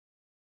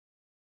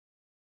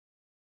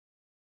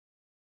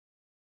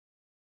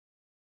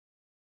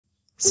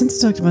Since we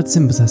talked about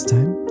symbols last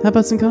time, how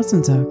about some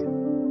costume talk?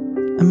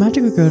 A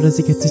magical girl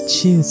doesn't get to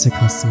choose her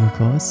costume, of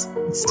course.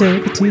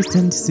 Still, the two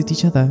tend to suit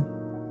each other.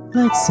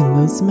 Like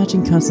symbols,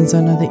 matching costumes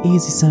are another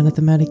easy sign of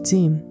thematic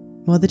theme.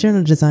 While the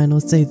general design will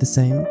stay the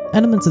same,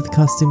 elements of the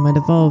costume might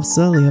evolve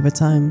slowly over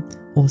time,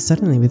 or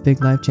suddenly with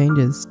big life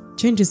changes.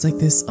 Changes like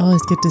this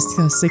always get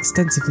discussed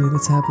extensively in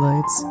the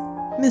tabloids.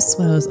 Miss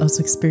Wells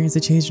also experienced a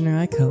change in her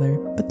eye color,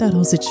 but that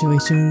whole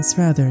situation is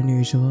rather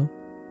unusual.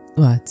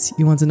 What,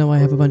 you want to know why I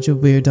have a bunch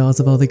of weird dolls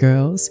of all the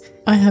girls?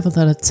 I have a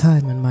lot of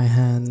time on my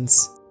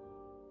hands.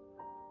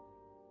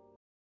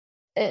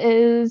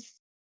 Is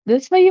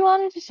this what you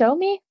wanted to show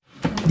me?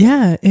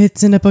 Yeah,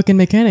 it's in a book in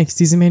mechanics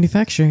using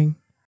manufacturing.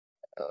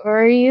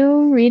 Were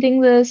you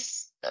reading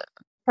this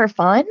for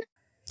fun?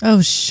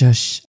 Oh,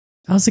 shush.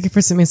 I was looking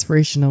for some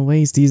inspirational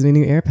ways to use my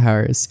new air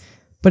powers,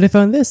 but I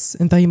found this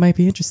and thought you might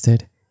be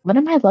interested. What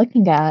am I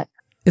looking at?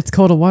 It's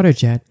called a water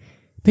jet.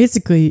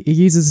 Basically, it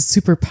uses a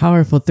super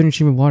powerful thin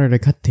stream of water to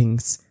cut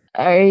things.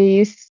 Are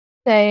you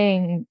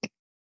saying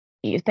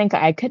you think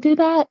I could do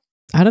that?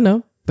 I don't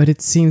know, but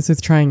it seems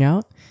worth trying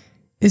out.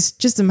 It's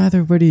just a matter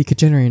of whether you could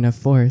generate enough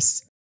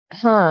force.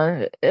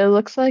 Huh, it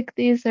looks like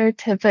these are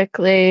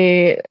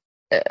typically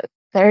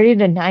 30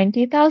 to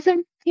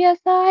 90,000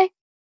 psi.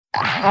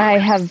 I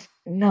have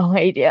no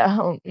idea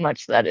how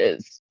much that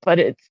is, but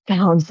it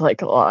sounds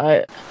like a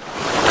lot.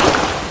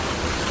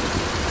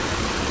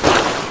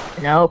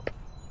 Nope.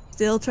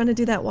 Still trying to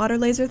do that water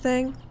laser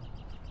thing?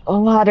 A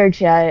water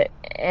jet,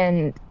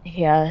 and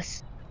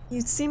yes.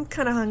 You seem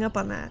kind of hung up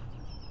on that.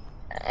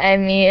 I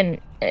mean,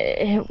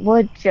 it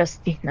would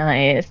just be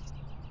nice.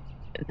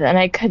 Then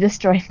I could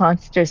destroy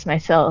monsters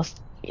myself,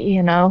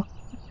 you know?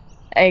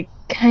 I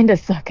kinda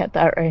suck at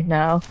that right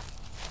now.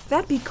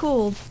 That'd be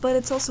cool, but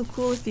it's also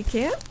cool if you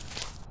can't.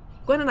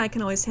 Gwen and I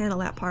can always handle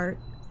that part.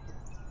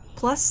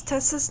 Plus,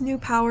 Tessa's new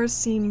powers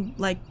seem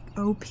like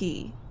OP.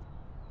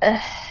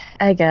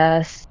 I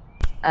guess.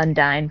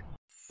 Undyne.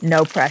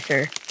 No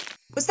pressure.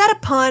 Was that a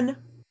pun?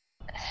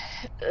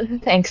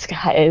 Thanks,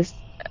 guys.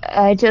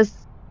 I just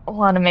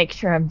want to make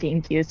sure I'm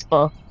being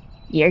useful.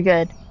 You're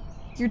good.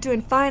 You're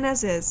doing fine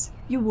as is.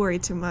 You worry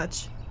too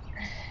much.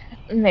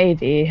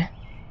 Maybe.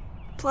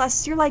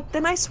 Plus, you're like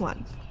the nice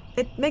one.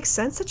 It makes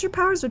sense that your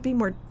powers would be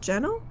more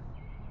gentle.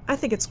 I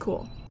think it's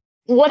cool.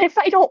 What if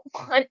I don't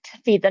want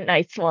to be the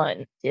nice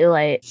one? Too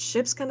late.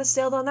 Ship's kinda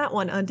sailed on that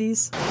one,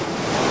 Undies.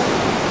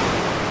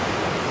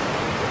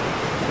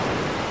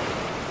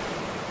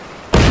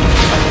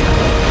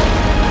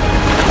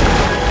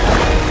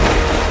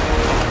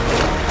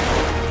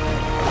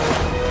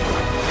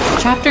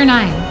 Chapter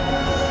 9.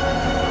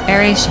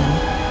 Aeration.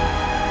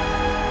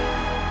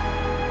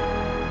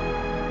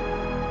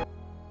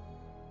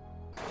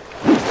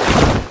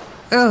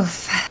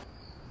 Oof.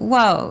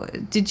 Whoa,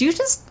 did you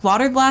just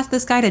water blast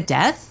this guy to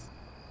death?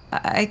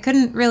 I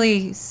couldn't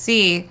really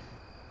see.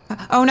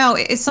 Oh no,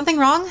 is something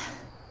wrong?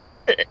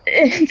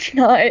 It's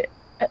not.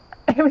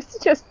 I was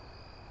just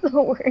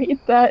so worried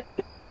that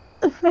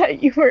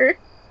you were...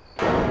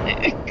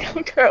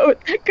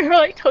 that girl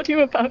I told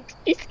you about,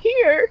 she's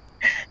here.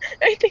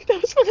 I think that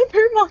was one of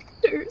her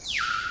monsters.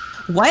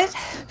 What?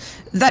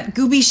 That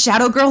gooby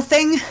shadow girl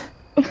thing?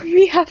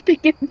 We have to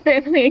get the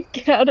family and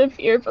get out of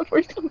here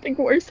before something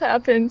worse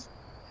happens.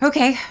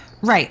 Okay,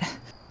 right.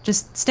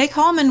 Just stay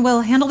calm and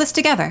we'll handle this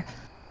together.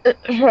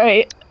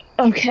 Right.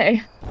 Okay.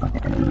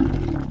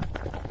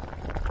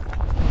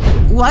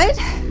 What?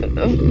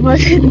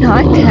 Was it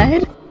not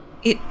dead?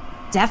 It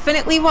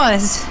definitely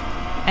was.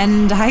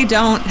 And I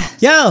don't...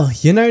 Yo,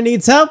 you know who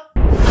needs help?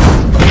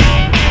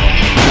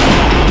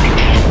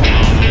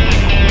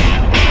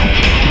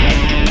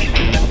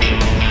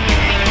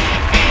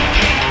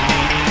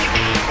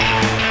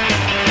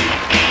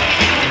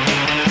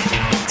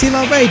 Team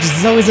Outrageous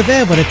is always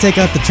available to take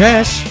out the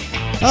trash.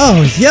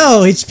 Oh,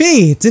 yo,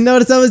 HP! Didn't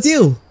notice that was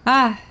you!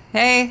 Ah,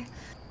 hey.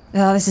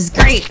 Oh, this is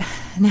great.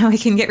 Now we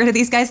can get rid of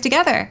these guys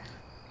together.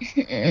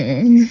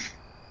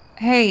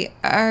 Hey,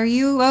 are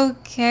you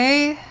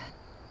okay?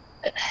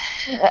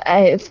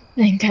 I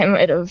think I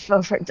might have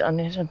overdone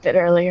it a bit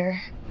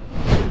earlier.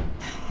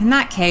 In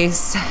that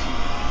case,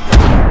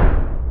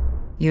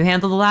 you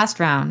handle the last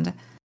round.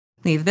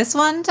 Leave this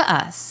one to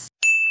us.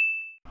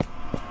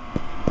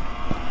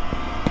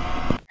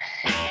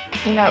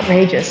 Team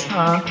Outrageous,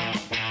 huh?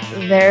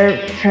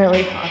 They're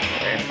fairly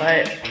popular,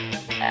 but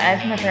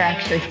I've never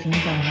actually seen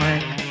them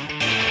work.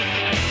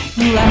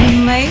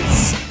 Lemon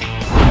lace.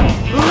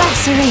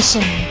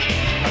 Laceration.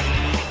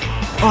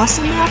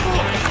 Awesome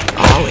apple.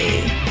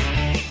 Ollie.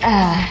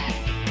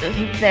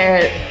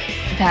 They're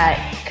that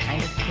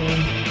kind of team.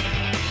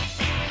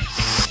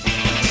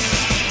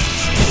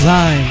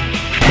 Rhyme.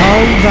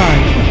 Home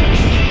run.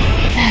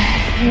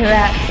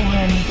 That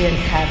one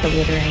didn't have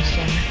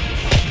alliteration.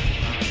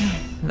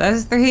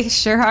 Those three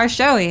sure are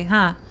showy,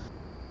 huh?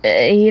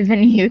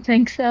 Even you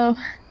think so?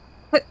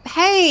 But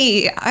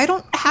hey, I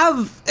don't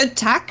have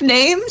attack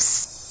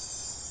names.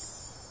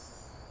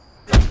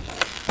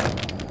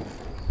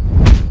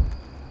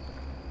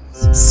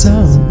 So,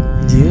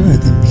 you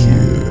let them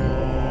here.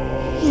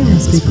 You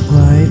must must be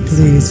quite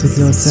pleased with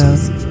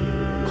yourself.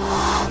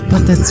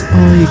 But that's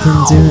all you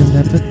can do in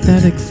that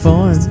pathetic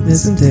form,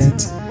 isn't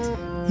it?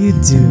 You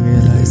do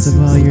realize that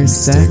while you're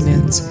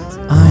stagnant,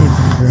 I've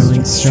been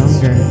growing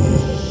stronger.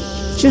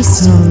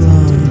 Just how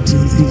long do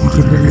you think you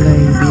can delay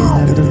the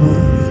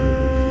inevitable?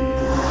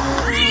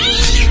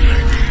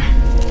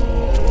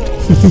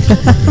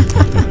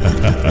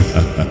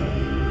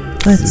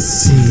 Let's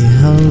see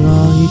how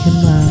long you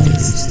can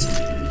last.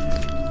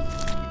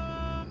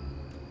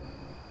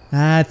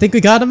 I think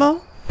we got them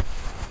all.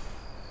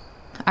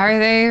 Are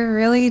they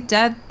really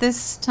dead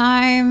this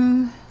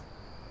time?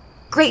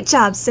 Great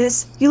job,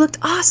 sis. You looked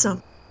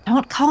awesome.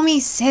 Don't call me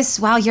sis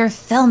while you're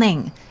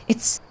filming.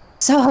 It's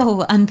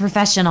so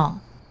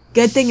unprofessional.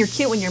 Good thing you're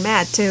cute when you're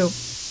mad, too.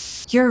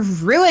 You're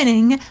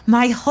ruining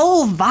my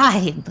whole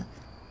vibe.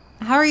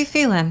 How are you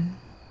feeling?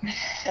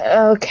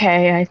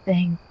 Okay, I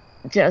think.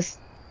 Just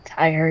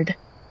tired.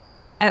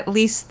 At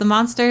least the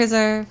monsters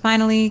are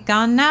finally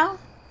gone now?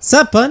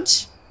 Sup,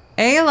 Punch?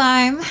 Hey,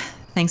 Lime.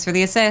 Thanks for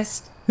the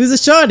assist. Who's a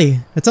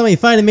shorty? I told me you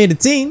finally made a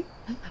team.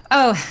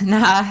 Oh,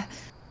 nah.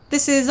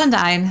 This is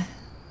Undyne.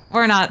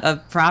 We're not a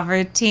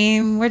proper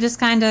team. We're just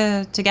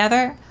kinda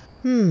together.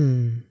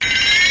 Nice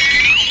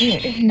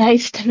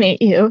to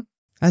meet you.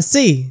 I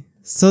see.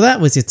 So that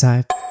was your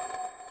type.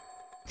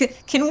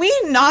 Can we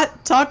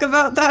not talk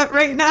about that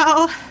right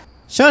now?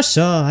 Sure.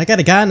 I got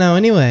a guy now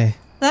anyway.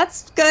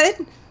 That's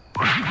good.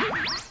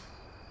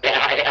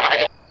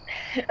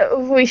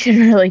 We should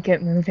really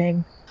get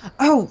moving.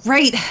 Oh,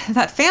 right.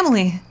 That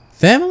family.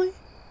 Family?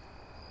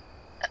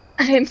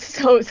 I'm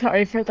so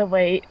sorry for the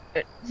wait.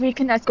 We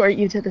can escort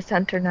you to the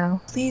center now.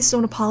 Please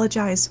don't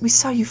apologize. We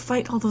saw you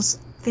fight all those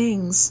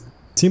things.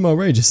 Team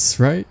outrageous,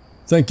 right?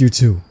 Thank you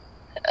too.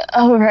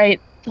 Oh,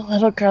 right. The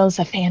little girl's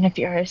a fan of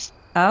yours.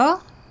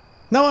 Oh?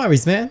 No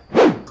worries, man.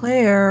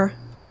 Claire.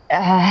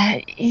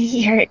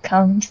 Here it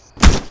comes.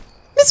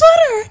 Miss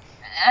Water!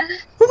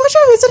 We watched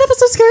our recent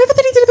episode scary, but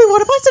then he did a big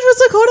water blast and it was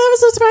so cold I was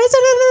so surprised.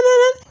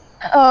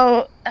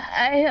 Oh,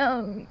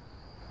 I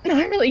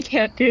really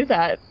can't do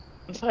that.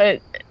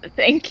 But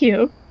thank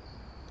you.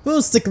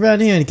 We'll stick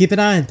around here and keep an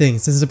eye on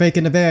things since they're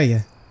breaking the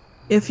barrier.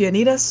 If you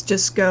need us,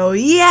 just go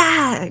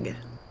YAG!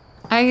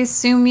 I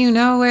assume you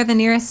know where the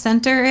nearest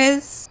center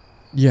is?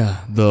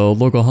 Yeah, the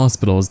local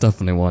hospital is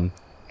definitely one.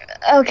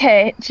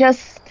 Okay,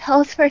 just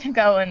tell us where to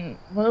go and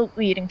we'll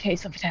lead in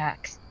case of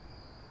attacks.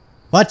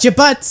 Watch your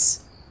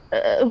butts!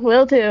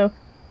 Will do.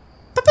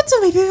 But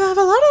maybe we have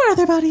a lot of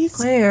other buddies.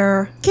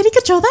 Claire. Can he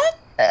control that?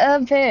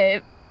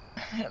 Babe.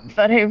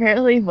 But I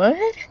really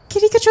would.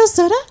 Can he control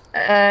soda?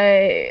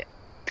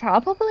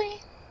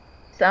 Probably.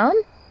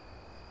 Some?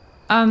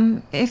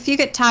 If you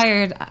get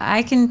tired,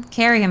 I can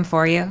carry him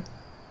for you.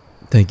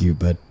 Thank you,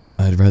 but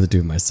I'd rather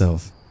do it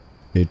myself.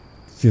 It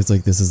feels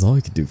like this is all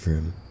I could do for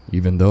him,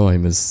 even though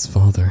I'm his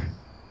father.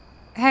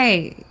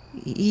 Hey,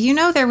 you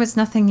know there was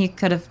nothing you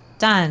could have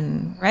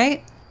done,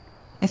 right?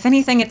 If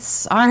anything,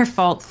 it's our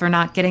fault for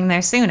not getting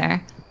there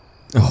sooner.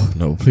 Oh,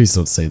 no, please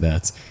don't say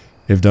that.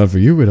 If not for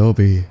you, it'd all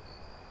be...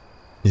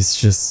 It's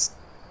just...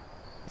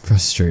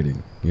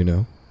 frustrating, you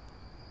know?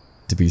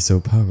 To be so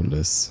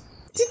powerless.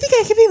 Do you think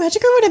I could be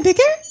magical when I'm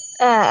bigger?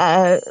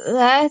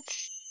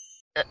 That's...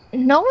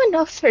 No one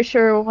knows for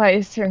sure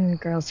why certain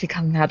girls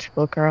become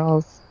magical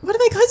girls. One of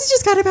my cousins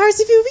just got her powers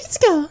a few weeks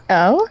ago.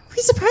 Oh?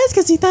 He's surprised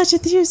because he thought she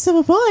was still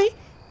a boy.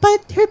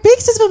 But her big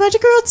sister's a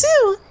magic girl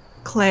too.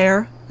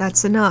 Claire,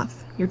 that's enough.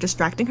 You're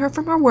distracting her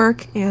from her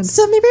work and...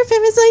 So maybe her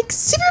family's like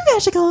super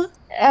magical.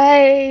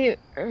 I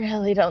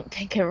really don't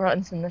think it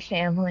runs in the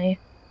family.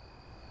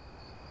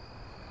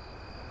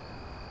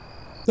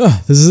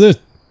 Ah, this is it.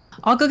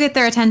 I'll go get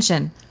their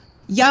attention.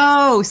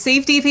 Yo,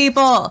 safety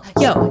people!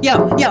 Yo!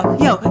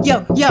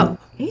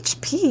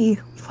 HP?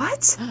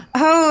 What?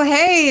 Oh,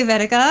 hey,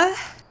 Vetica.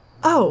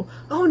 Oh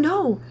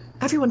no.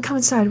 Everyone come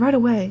inside right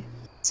away.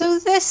 So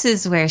this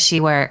is where she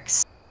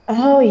works.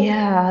 Oh,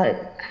 yeah.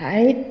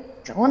 I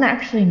don't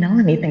actually know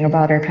anything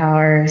about her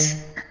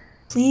powers.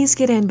 Please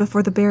get in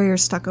before the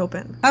barrier's stuck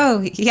open.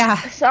 Oh, yeah.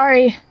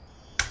 Sorry.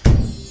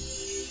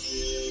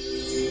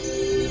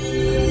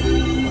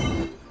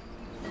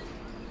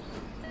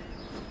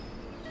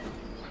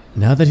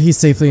 Now that he's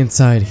safely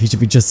inside, he should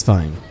be just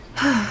fine.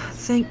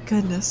 Thank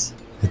goodness.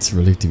 It's a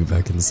relief to be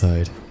back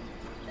inside.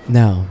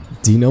 Now,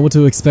 do you know what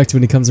to expect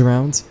when he comes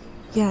around?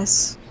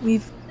 Yes,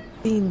 we've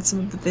seen some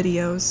of the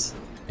videos.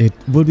 It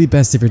would be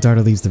best if your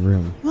daughter leaves the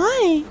room.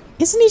 Why?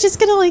 Isn't he just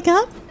gonna wake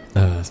up?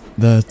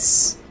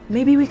 That's...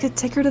 Maybe we could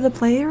take her to the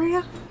play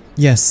area?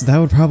 Yes, that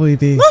would probably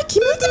be... Look, he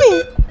moved a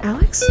bit!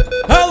 Alex?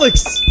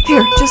 Alex!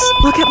 Here, just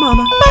look at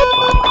Mama.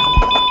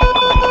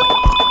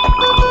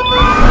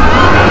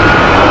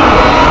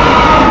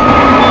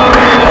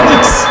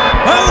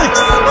 Alex!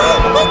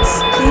 What?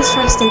 Please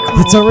try to stay calm.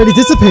 It's already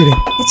dissipating.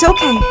 It's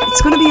okay.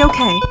 It's gonna be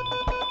okay.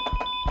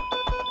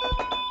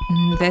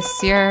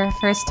 This your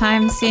first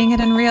time seeing it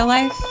in real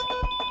life?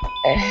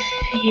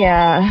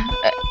 Yeah.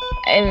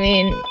 I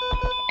mean,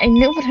 I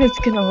knew what it was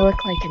gonna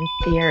look like in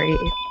theory,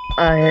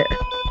 but...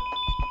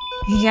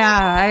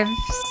 Yeah, I've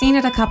seen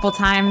it a couple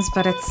times,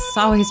 but it's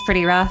always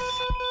pretty rough.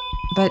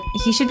 But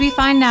he should be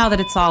fine now that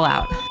it's all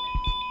out.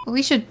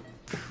 We should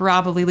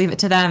probably leave it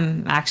to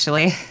them,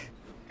 actually.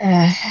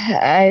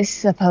 I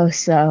suppose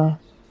so.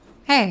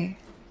 Hey,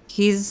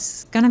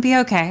 he's gonna be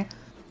okay.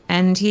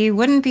 And he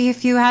wouldn't be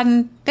if you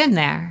hadn't been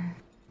there,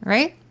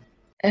 right?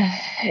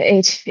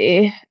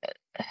 HV,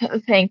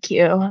 thank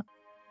you.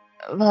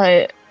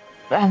 But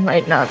that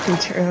might not be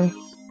true.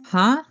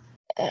 Huh?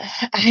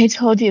 I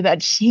told you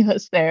that she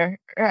was there,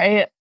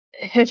 right?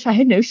 If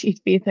I knew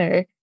she'd be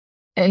there,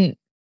 and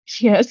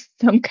she has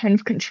some kind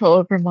of control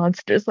over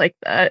monsters like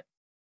that,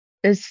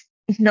 there's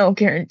no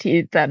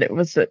guarantee that it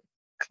was a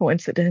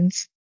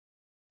coincidence.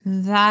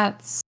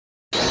 But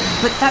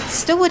that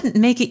still wouldn't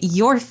make it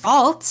your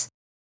fault.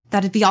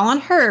 That'd be all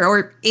on her,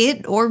 or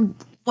it, or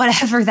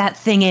whatever that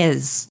thing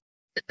is.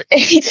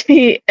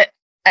 HV,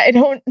 I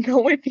don't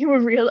know if you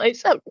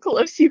realize how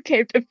close you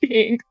came to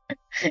being.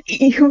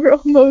 You were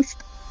almost...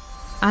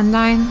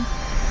 Undyne?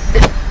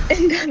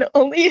 And that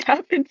only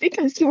happened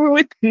because you were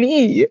with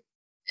me.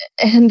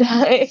 And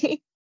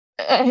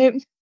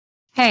I'm...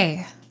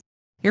 Hey,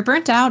 you're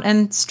burnt out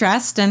and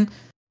stressed and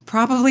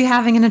probably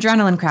having an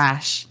adrenaline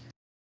crash.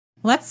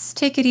 Let's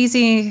take it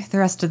easy the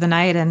rest of the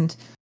night and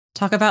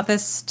talk about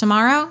this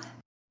tomorrow?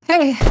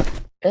 Hey.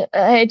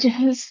 I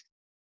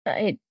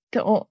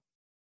don't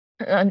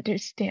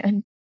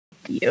understand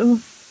you.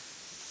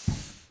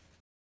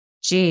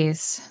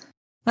 Jeez.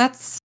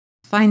 Let's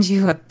find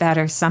you a bed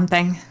or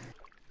something.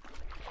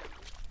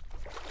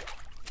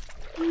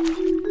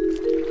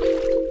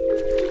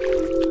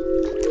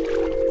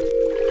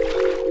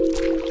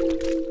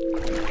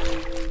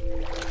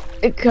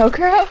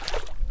 Kokoro?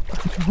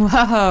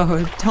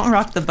 Whoa, don't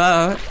rock the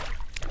boat.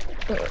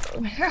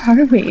 Where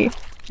are we?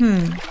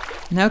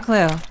 No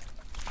clue.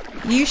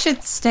 You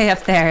should stay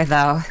up there,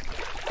 though.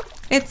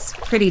 It's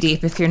pretty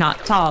deep if you're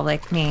not tall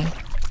like me.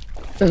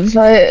 But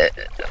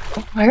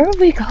where are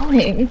we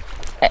going?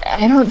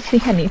 I don't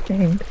see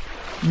anything.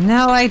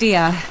 No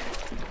idea.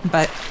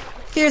 But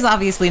here's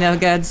obviously no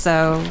good,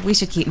 so we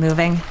should keep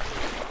moving.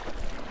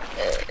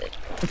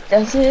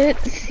 Does it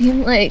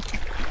seem like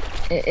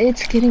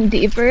it's getting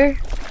deeper?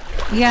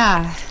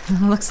 Yeah,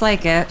 looks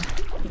like it.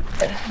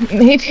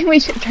 Maybe we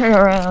should turn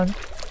around.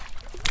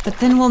 But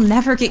then we'll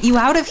never get you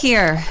out of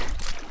here.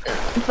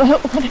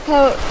 But what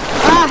about...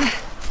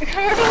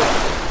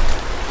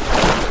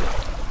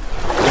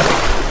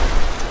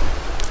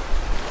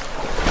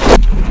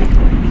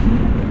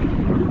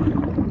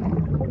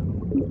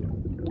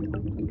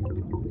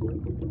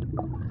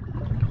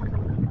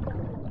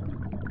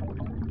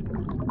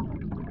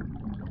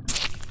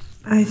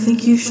 I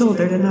think you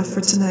shouldered enough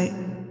for tonight.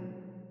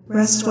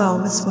 Rest well,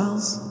 Miss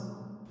Wells.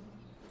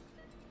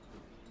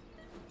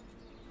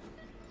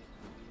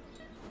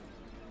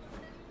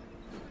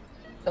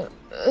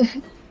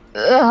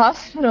 The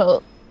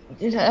hospital.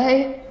 Did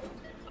I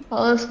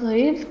fall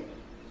asleep?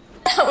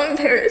 How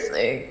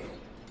embarrassing.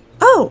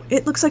 Oh,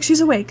 it looks like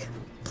she's awake.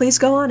 Please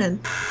go on in.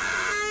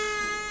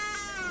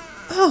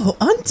 Oh,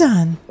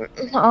 Undone.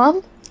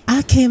 Mom?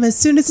 I came as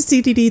soon as the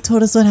CDD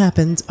told us what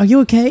happened. Are you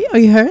okay? Are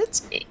you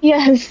hurt?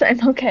 Yes,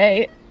 I'm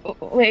okay.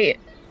 Wait,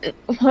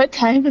 what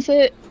time is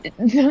it?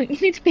 Don't you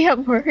need to be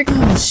at work?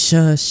 Oh,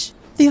 shush.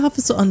 The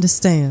office will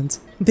understand.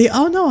 They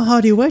all know how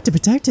hard you work to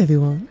protect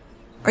everyone.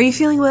 Are you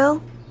feeling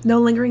well? No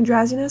lingering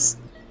drowsiness?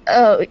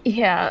 Oh,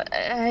 yeah,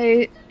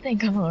 I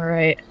think I'm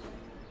alright.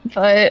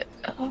 But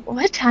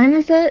what time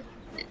is it?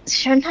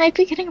 Shouldn't I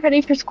be getting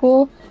ready for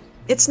school?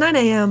 It's 9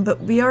 a.m., but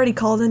we already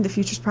called into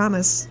Future's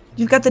Promise.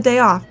 You've got the day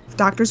off.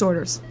 Doctor's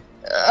orders.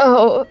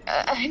 Oh,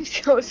 I'm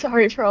so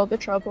sorry for all the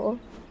trouble.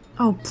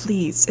 Oh,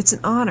 please. It's an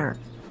honor.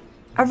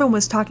 Everyone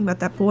was talking about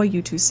that boy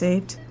you two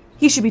saved.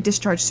 He should be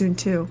discharged soon,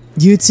 too.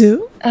 You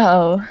too?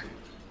 Oh.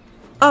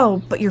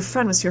 Oh, but your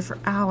friend was here for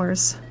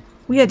hours.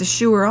 We had to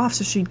shoo her off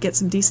so she'd get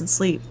some decent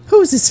sleep.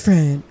 Who's this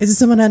friend? Is it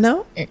someone I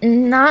know?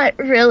 Not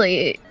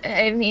really.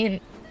 I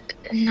mean,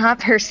 not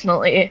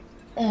personally.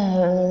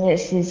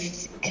 This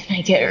is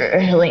gonna get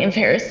really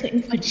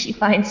embarrassing when she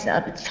finds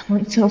out that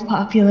someone's so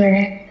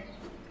popular.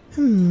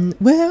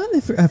 Well,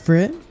 if you're up for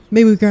it,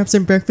 maybe we grab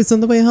some breakfast on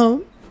the way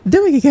home?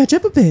 Then we can catch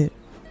up a bit.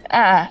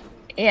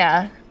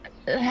 Yeah.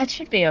 That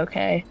should be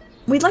okay.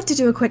 We'd like to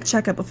do a quick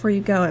checkup before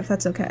you go, if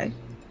that's okay.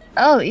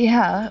 Oh,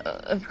 yeah,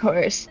 of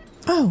course.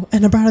 Oh,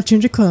 and I brought a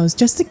change of clothes,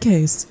 just in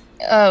case.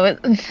 Oh,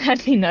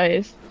 that'd be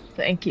nice.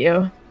 Thank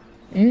you.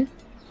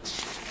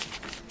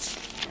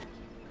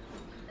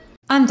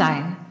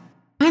 Undyne,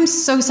 I'm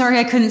so sorry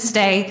I couldn't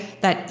stay.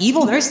 That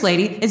evil nurse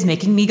lady is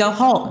making me go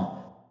home.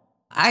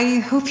 I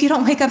hope you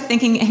don't wake up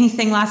thinking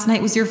anything last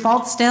night was your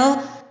fault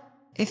still.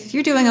 If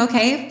you're doing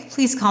okay,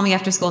 please call me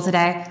after school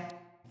today.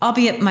 I'll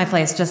be at my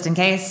place just in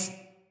case.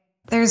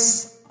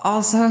 There's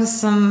also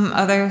some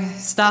other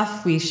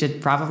stuff we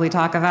should probably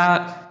talk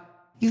about.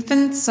 You've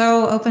been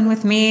so open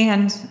with me,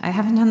 and I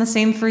haven't done the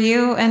same for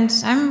you, and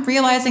I'm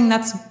realizing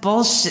that's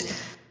bullshit.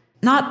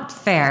 Not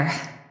fair.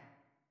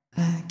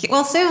 Get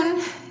well soon,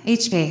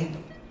 HB.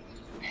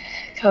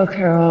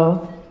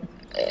 Kokoro.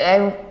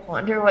 I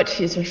wonder what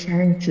she's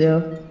referring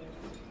to.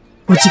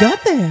 What you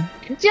got there?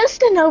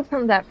 Just a note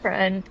from that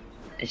friend.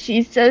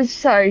 She says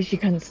sorry she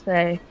couldn't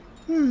stay.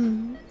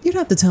 You don't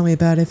have to tell me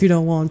about it if you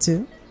don't want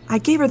to. I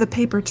gave her the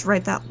paper to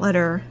write that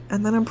letter,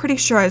 and then I'm pretty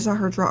sure I saw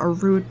her draw a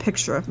rude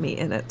picture of me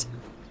in it.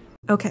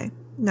 Okay,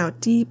 now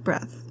deep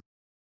breath.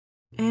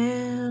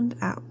 And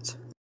out.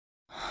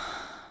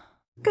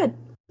 Good.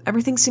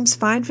 Everything seems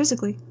fine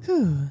physically.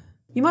 Whew.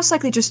 You most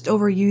likely just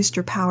overused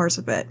your powers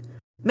a bit.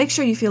 Make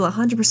sure you feel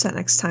 100%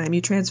 next time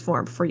you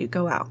transform before you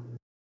go out.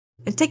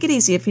 And take it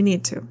easy if you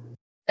need to.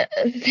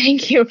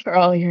 Thank you for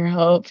all your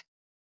help.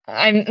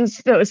 I'm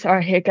so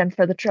sorry again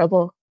for the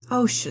trouble.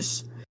 Oh,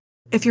 shush.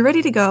 If you're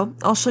ready to go,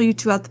 I'll show you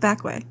two out the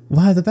back way.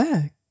 Why the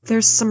back?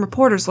 There's some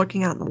reporters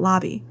lurking out in the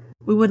lobby.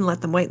 We wouldn't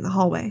let them wait in the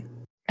hallway.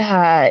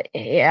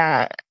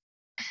 Yeah.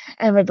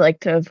 I would like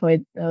to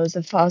avoid those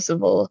if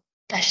possible,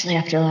 especially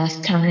after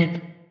last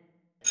time.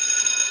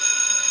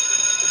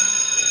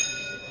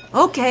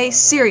 Okay,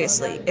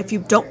 seriously, if you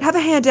don't have a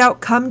handout,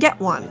 come get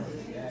one.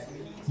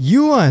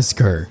 You ask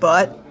her.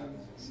 But,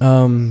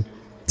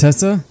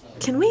 Tessa?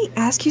 can we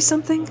ask you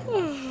something?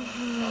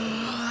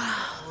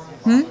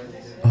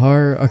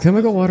 Are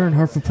Chemical Water and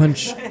Hartful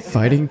Punch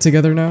fighting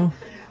together now?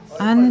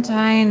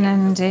 Undyne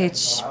and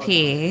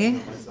HP.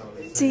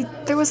 See,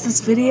 there was this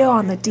video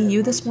on the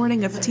DU this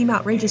morning of Team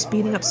Outrageous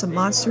beating up some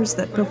monsters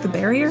that broke the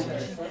barrier,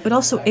 but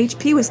also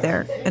HP was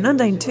there, and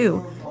Undyne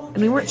too, and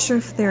we weren't sure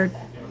if they're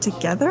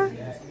together?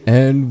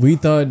 And we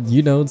thought,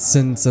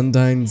 since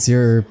Undyne's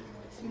your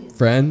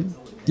friend,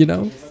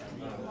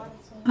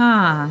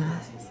 Huh.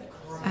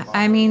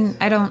 I mean,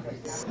 I don't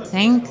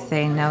think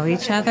they know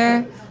each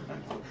other.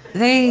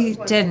 They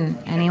didn't,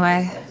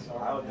 anyway.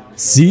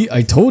 See,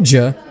 I told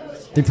ya.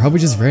 They probably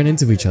just ran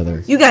into each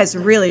other. You guys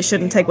really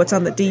shouldn't take what's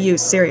on the DU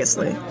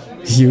seriously.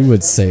 You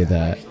would say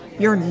that.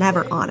 You're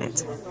never on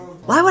it.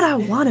 Why would I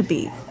want to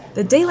be?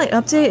 The Daylight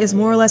Update is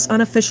more or less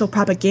unofficial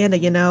propaganda,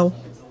 you know.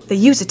 They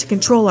use it to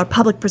control our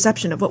public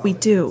perception of what we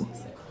do.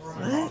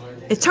 What?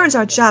 It turns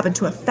our job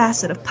into a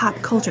facet of pop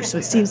culture so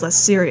it seems less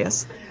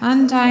serious.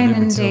 Undyne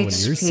and Tell when you're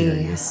HP.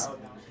 serious.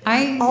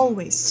 I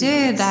Always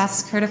did serious.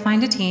 ask her to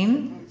find a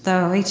team,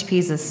 though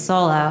HP's a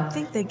solo. I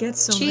think they get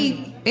so She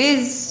many.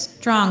 is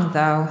strong,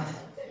 though.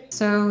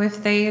 So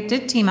if they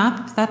did team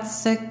up,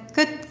 that's a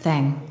good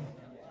thing.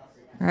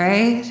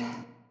 Right?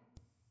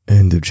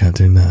 End of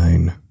chapter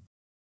 9.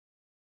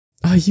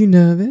 Are you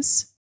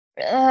nervous?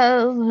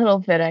 A little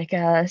bit, I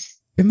guess.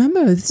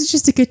 Remember, this is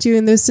just to get you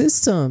in their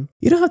system.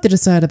 You don't have to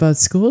decide about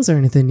schools or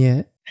anything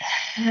yet.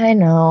 I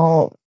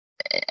know.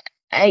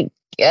 I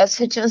guess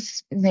it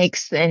just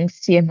makes things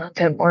seem a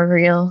bit more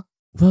real.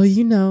 Well,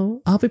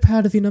 I'll be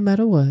proud of you no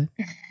matter what.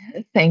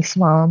 Thanks,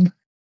 Mom.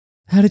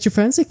 How did your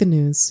friends take the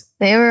news?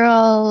 They were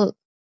all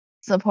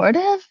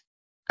supportive?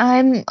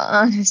 I'm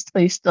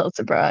honestly still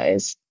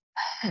surprised.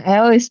 I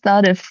always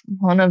thought if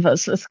one of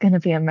us was going to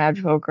be a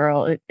magical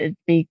girl, it'd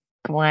be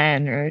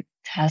Gwen or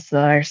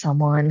Tessa or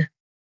someone.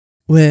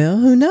 Well,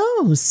 who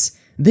knows?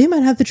 They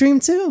might have the dream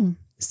too.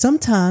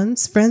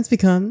 Sometimes friends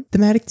become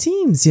thematic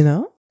teams,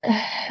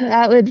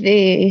 That would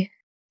be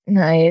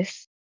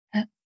nice,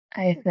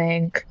 I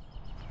think.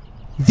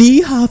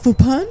 The Hartful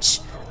Punch?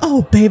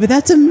 Oh, baby,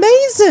 that's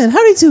amazing!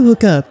 How did you two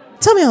hook up?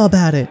 Tell me all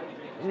about it.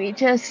 We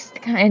just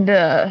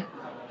kinda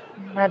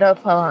met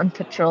up while on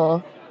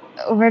patrol.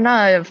 We're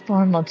not a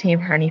formal team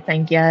or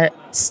anything yet.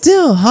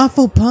 Still,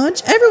 Hartful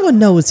Punch? Everyone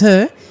knows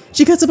her.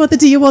 She cuts about the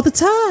DU all the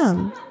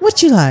time. What's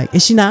she like?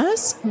 Is she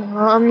nice?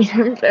 Mom,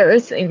 you're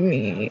embarrassing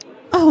me.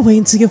 Oh, wait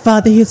until your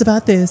father hears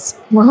about this.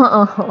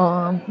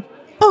 Mom.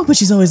 Oh, but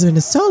she's always been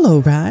a solo,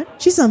 right?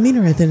 She's not mean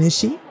or anything, is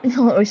she?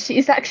 No,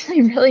 she's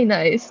actually really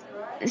nice.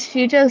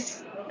 She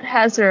just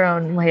has her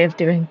own way of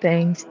doing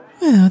things.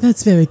 Well,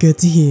 that's very good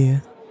to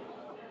hear.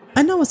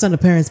 I know it's not a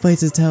parent's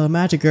place to tell a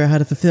magic girl how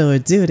to fulfill her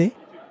duty.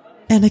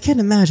 And I can't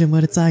imagine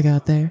what it's like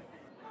out there.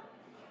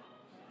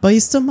 But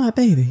you're still my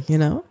baby,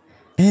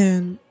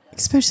 And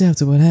especially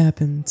after what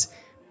happened,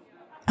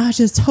 I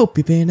just hope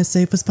you're being as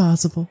safe as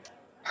possible.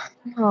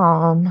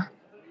 Mom,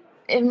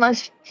 it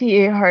must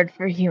be hard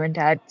for you and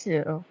Dad,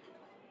 too.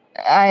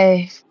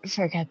 I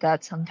forget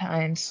that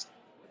sometimes.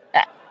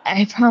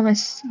 I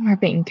promise we're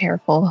being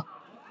careful.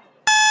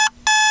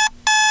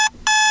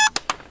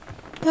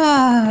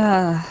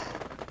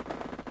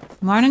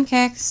 Morning,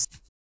 Kix.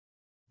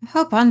 I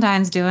hope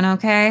Undyne's doing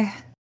okay.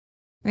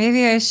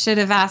 Maybe I should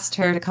have asked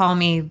her to call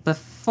me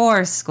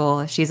before school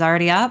if she's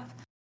already up.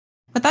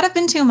 Would that have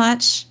been too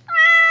much?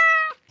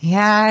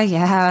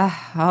 Yeah,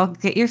 I'll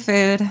get your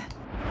food.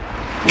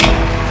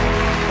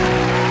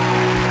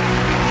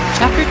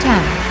 Chapter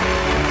 10.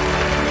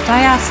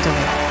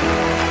 Diastole.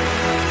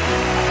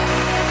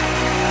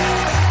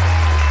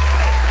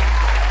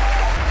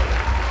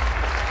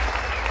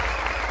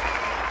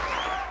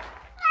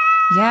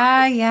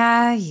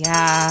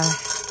 Yeah.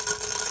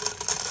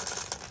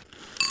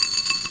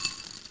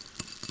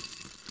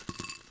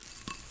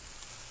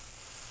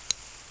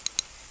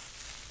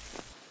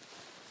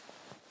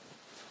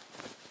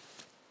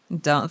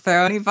 Don't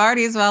throw any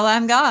parties while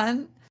I'm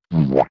gone.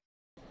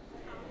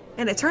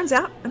 And it turns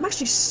out I'm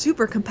actually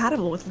super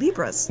compatible with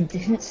Libras.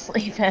 Didn't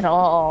sleep at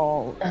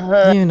all.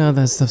 You know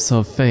that stuff's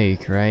so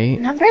fake, right?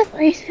 Number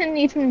 3 didn't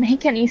even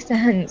make any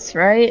sense,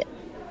 right?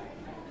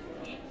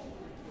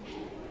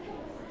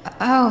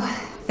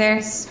 Oh,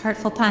 there's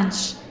Heartful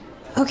Punch.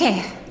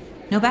 Okay,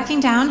 no backing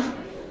down.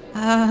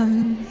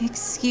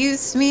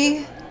 Excuse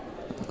me?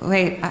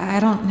 Wait,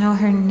 I don't know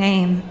her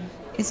name.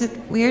 Is it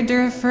weird to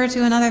refer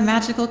to another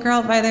magical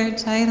girl by their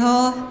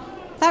title?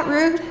 Is that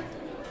rude?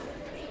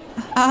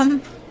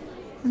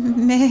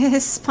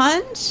 Miss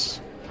Punch?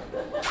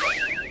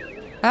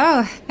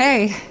 Oh,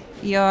 hey,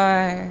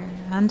 you're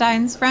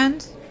Undyne's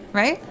friend,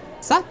 right?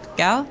 Sup,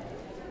 gal?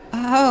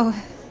 Oh,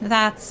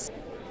 that's...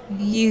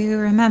 You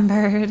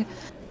remembered.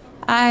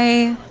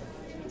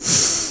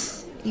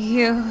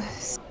 You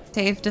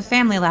saved a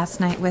family last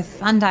night with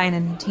Undyne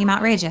and Team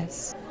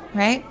Outrageous,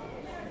 right?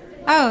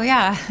 Oh,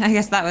 yeah, I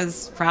guess that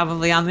was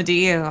probably on the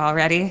DU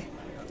already.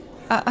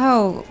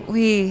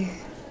 We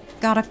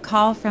got a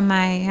call from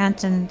my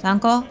aunt and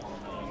uncle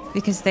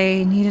because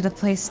they needed a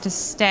place to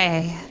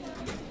stay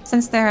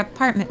since their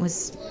apartment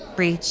was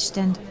breached,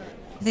 and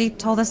they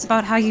told us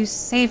about how you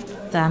saved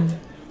them.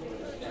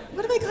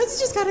 One of my cousins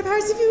just got her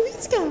powers a few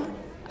weeks ago.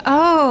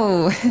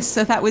 Oh,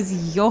 so that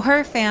was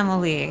your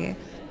family.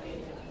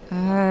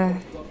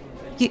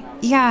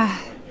 Yeah.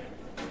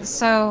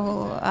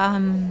 So,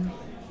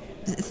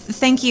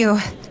 thank you.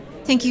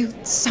 Thank you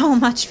so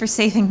much for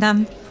saving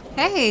them.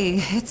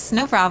 Hey, it's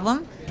no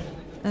problem.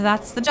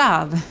 That's the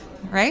job,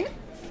 right?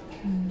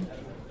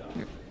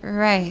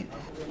 Right.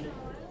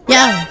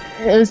 Yeah.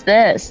 Who's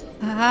this?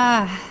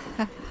 Hi.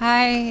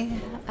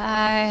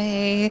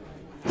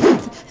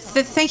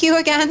 Thank you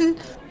again.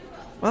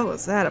 What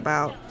was that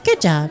about?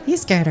 Good job. You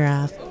scared her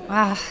off.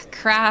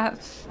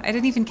 Crap. I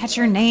didn't even catch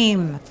your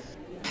name.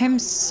 I'm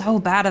so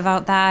bad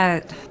about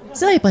that.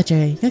 Silly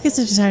Butcher, Yoga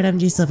Sister Side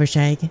MG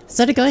Silvershag.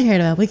 Started going here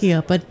about a week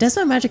ago, but does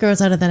more magic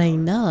girls out of than I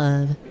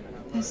know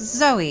of.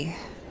 Zoe.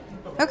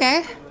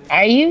 Okay.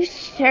 Are you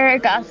sure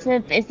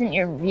gossip isn't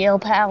your real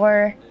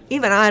power?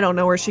 Even I don't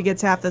know where she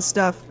gets half this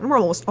stuff, and we're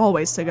almost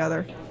always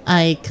together.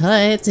 I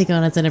could take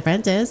on as an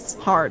apprentice.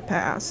 Hard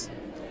pass.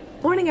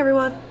 Morning,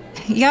 everyone.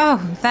 Yo,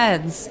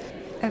 Feds.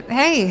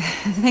 Hey,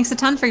 thanks a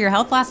ton for your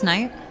help last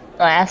night.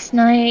 Last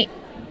night?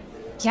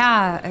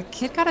 Yeah, a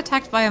kid got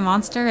attacked by a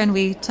monster and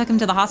we took him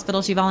to the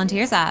hospital she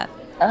volunteers at.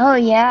 Oh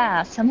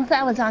yeah, some of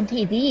that was on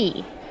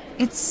TV.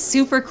 It's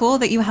super cool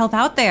that you help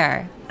out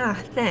there.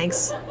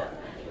 Thanks.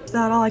 It's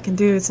not all I can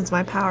do since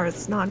my power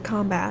is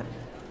non-combat.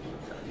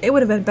 It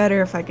would have been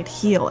better if I could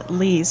heal, at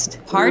least.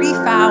 Party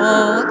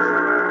foul.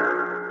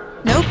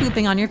 No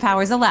pooping on your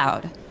powers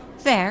allowed.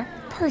 Fair,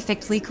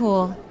 perfectly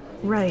cool.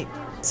 Right.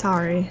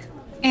 Sorry.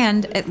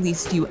 And at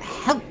least you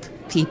help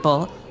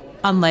people.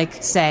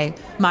 Unlike, say,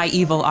 my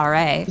evil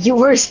RA. You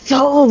were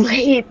so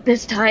late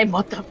this time,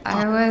 what the fuck?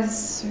 I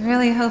was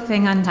really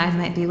hoping Undyne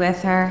might be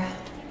with her.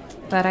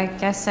 But I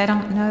guess I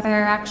don't know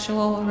their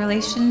actual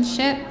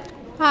relationship.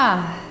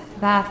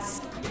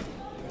 That's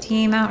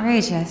Team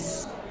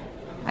Outrageous.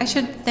 I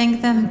should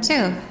thank them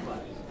too.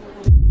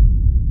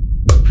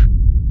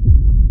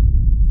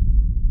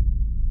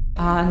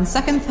 On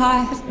second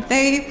thought,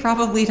 they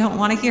probably don't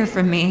want to hear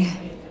from me.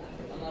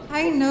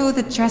 I know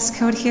the dress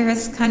code here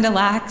is kinda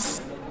lax,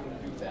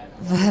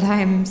 but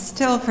I'm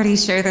still pretty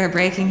sure they're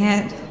breaking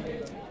it.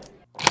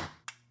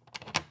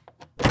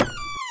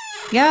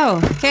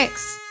 Yo,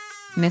 Kix.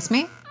 Miss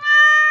me?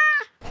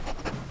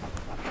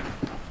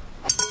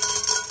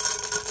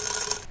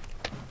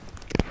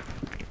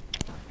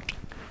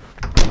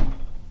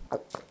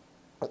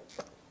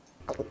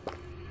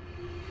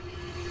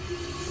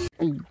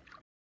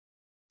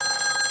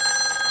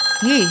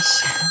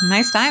 Yeesh,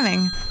 nice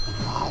timing.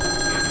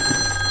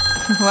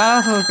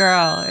 Whoa,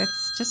 girl,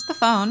 it's just the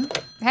phone.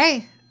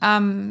 Hey,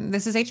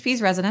 this is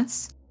HP's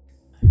residence.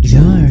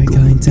 You're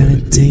going down a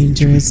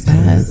dangerous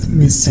path,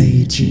 Miss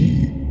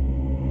Seiji.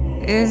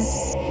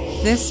 Is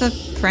this a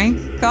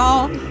prank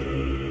call?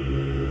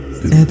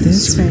 At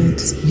this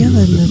rate, you'll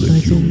end up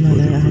like your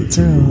mother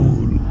after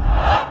all.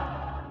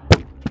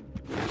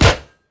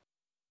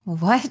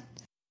 What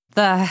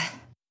the...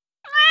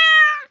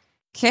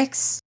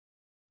 Kix?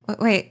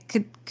 Wait,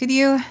 could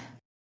you...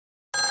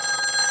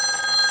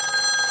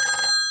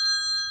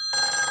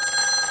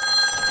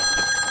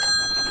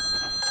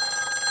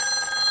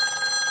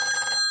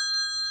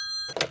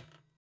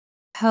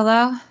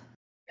 Hello?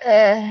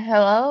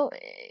 Hello?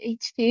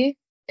 HP?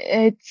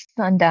 It's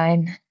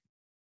Undyne.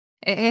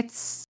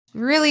 It's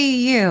really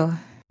you,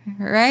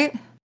 right?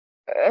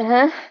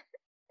 Huh?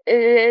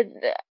 Did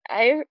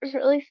I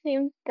really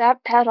seem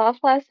that bad off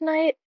last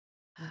night?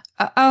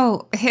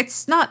 Oh,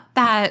 it's not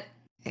that.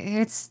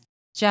 It's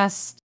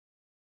just...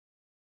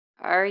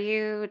 Are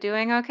you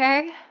doing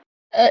okay?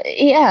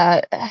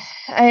 Yeah,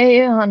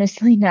 I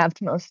honestly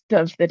napped most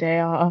of the day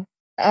off.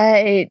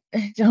 I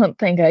don't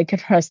think I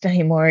could rest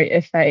anymore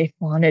if I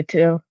wanted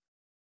to.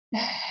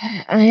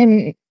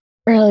 I'm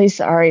really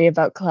sorry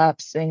about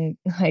collapsing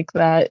like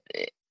that.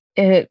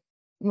 It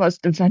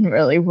must have been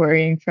really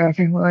worrying for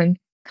everyone.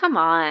 Come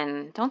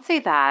on, don't say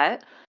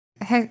that.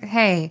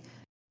 Hey,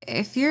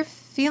 if you're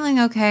feeling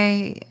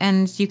okay,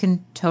 and you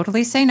can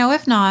totally say no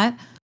if not,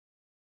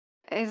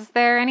 is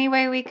there any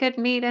way we could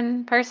meet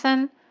in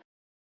person?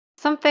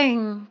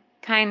 Something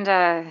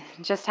kinda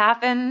just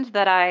happened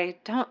that I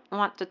don't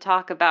want to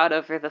talk about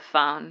over the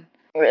phone.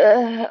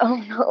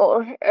 Oh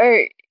no,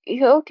 are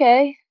you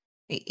okay?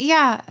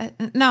 Yeah,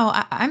 no,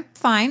 I'm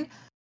fine.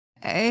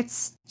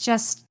 It's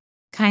just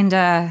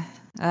kinda,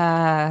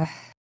 uh...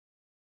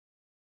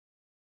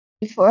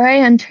 Before I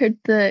entered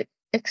the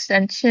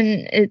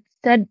extension, it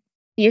said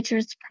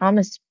Beatrice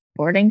Promise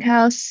Boarding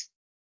House.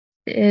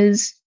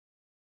 Is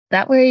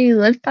that where you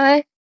live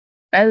by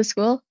the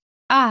school?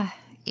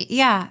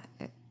 Yeah.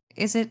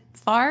 Is it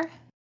far?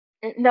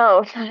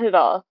 No, not at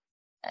all.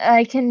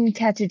 I can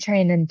catch a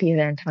train and be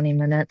there in 20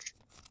 minutes.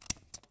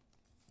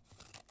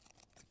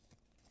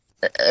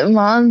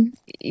 Mom,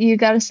 you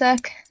got a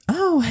sec?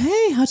 Oh,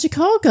 hey, how'd your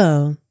call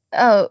go?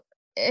 Oh,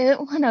 it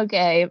went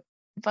okay,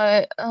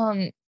 but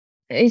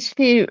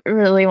HP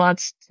really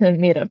wants to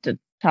meet up to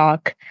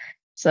talk.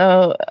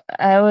 So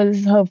I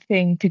was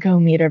hoping to go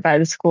meet her by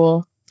the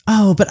school.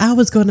 Oh, but I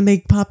was going to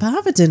make Papa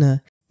have a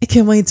dinner. I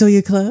can't wait till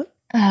your club.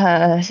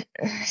 Uh,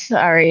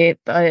 Sorry,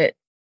 but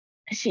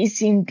she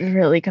seemed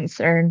really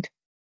concerned.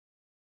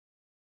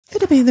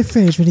 It'll be in the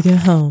fridge when you get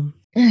home.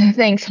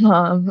 Thanks,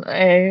 Mom.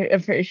 I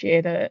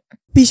appreciate it.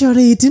 Be sure to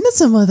eat dinner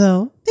somewhere,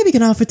 though. Maybe you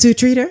can offer to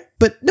treat her,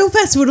 but no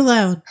fast food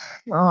allowed.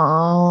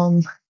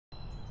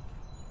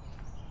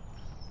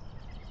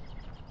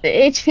 The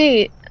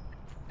HP.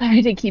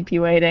 Sorry to keep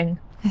you waiting.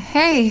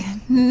 Hey,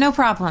 no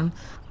problem.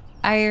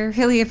 I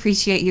really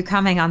appreciate you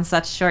coming on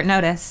such short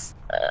notice.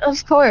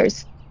 Of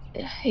course.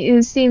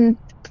 You seemed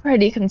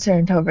pretty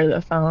concerned over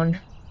the phone.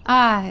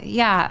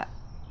 Yeah.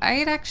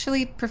 I'd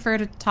actually prefer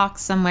to talk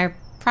somewhere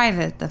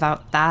private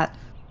about that.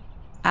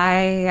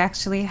 I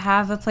actually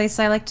have a place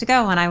I like to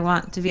go when I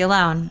want to be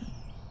alone.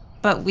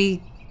 But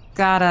we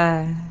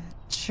gotta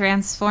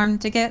transform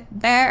to get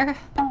there.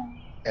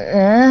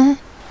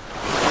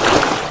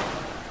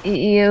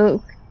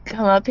 You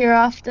come up here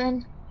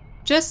often?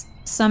 Just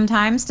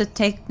sometimes to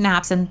take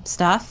naps and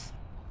stuff.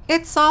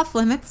 It's off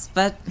limits,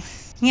 but,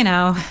 you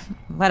know,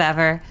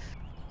 whatever.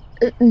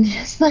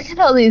 Just look at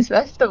all these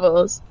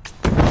vegetables.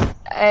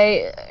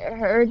 I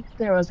heard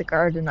there was a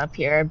garden up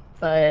here,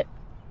 but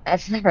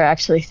I've never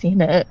actually seen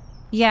it.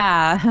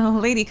 Yeah, a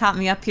lady caught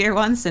me up here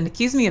once and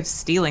accused me of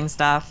stealing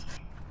stuff.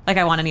 Like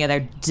I want any other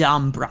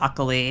dumb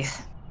broccoli.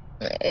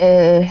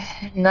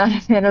 Not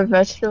a fan of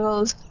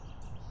vegetables.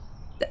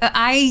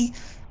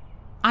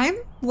 I'm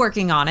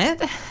working on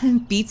it.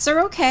 Beets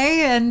are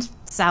okay, and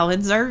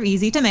salads are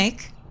easy to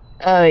make.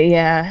 Oh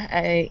yeah,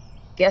 I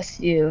guess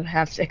you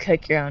have to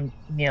cook your own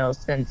meals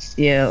since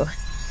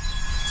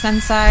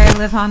I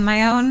live on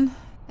my own,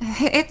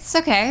 it's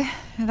okay.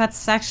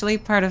 That's actually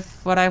part of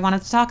what I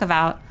wanted to talk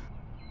about.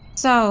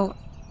 So,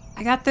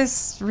 I got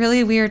this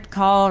really weird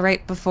call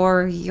right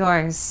before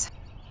yours.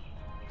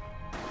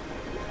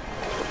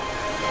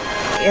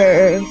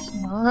 Your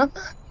mom?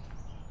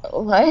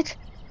 What?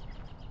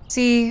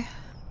 See,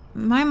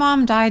 my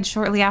mom died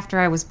shortly after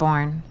I was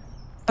born,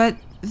 but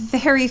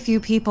very few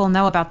people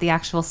know about the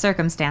actual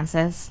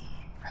circumstances.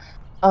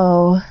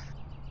 Oh.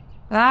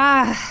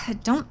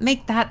 Don't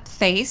make that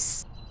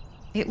face.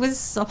 It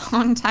was a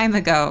long time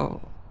ago,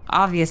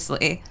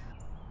 obviously.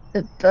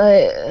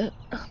 But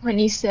when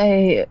you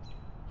say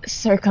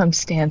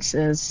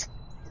circumstances...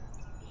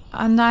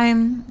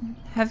 Undyne,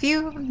 have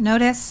you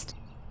noticed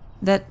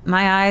that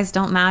my eyes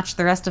don't match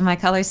the rest of my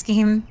color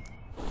scheme?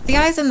 The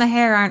eyes and the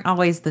hair aren't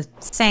always the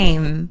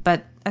same,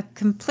 but a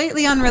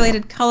completely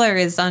unrelated color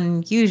is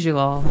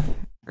unusual,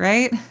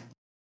 right?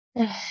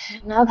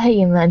 Now that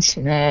you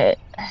mention it,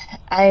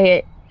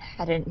 I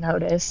hadn't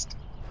noticed.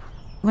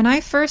 When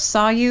I first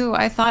saw you,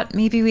 I thought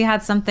maybe we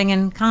had something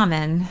in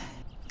common.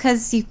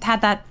 'Cause you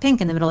had that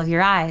pink in the middle of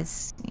your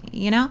eyes,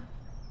 you know?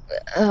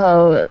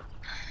 Oh,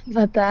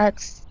 but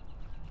that's...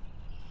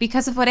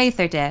 Because of what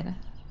Aether did,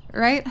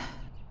 right?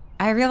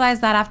 I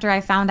realized that after I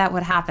found out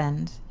what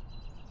happened.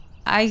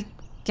 I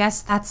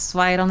guess that's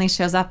why it only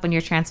shows up when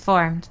you're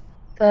transformed.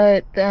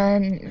 But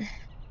then...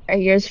 Are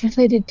yours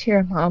related to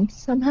your mom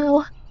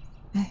somehow?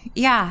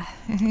 Yeah,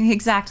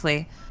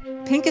 exactly.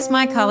 Pink is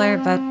my color,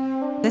 but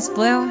this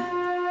blue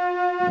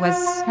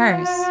was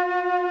hers.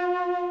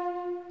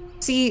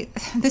 See,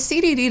 the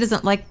CDD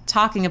doesn't like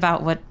talking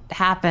about what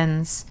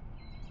happens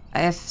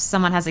if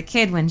someone has a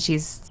kid when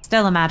she's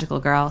still a magical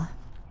girl.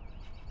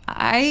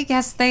 I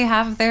guess they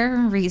have their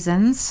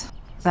reasons,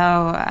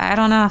 though I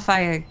don't know if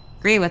I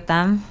agree with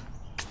them.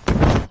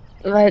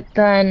 But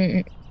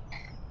then...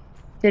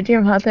 Did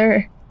your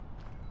mother...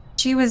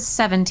 She was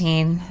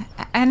 17,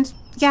 and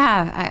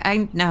yeah,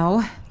 I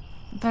know.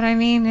 But I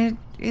mean, it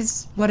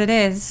is what it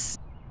is,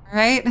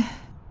 right?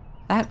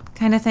 That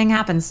kind of thing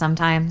happens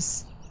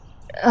sometimes.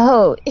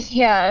 Oh,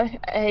 yeah,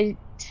 I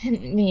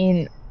didn't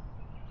mean...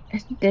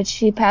 Did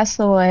she pass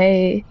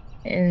away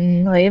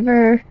in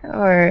labor,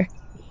 or...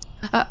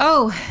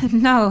 Oh,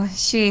 no,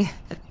 sorry.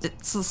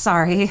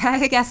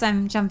 I guess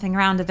I'm jumping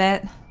around a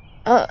bit.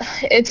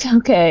 It's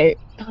okay.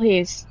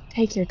 Please,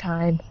 Take your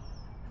time.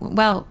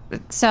 Well,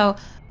 so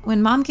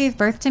when Mom gave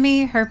birth to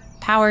me, her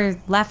power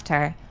left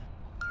her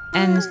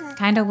and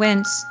kind of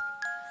went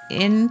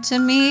into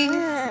me.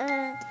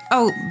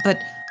 Oh, but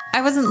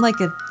I wasn't like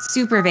a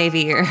super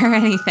baby or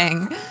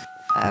anything.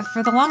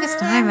 For the longest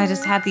time, I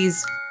just had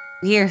these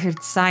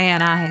weird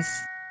cyan eyes.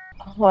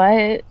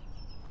 What?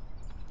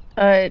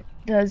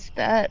 Does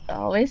that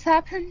always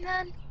happen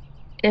then?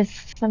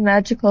 It's a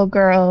magical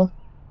girl.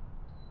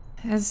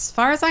 As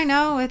far as I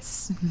know,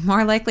 it's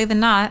more likely than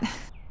not.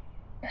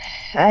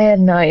 I had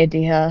no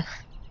idea.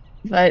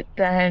 But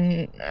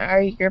then,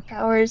 are your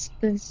powers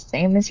the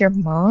same as your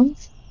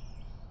mom's?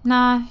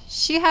 Nah,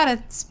 she had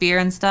a spear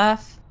and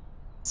stuff.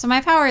 So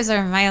my powers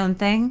are my own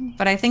thing,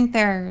 but I think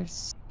they're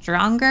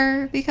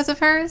stronger because of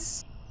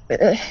hers.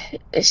 Uh,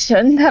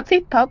 Shouldn't that be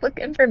public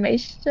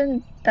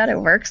information that it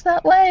works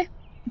that way?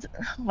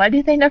 Why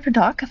do they never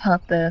talk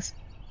about this?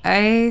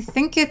 I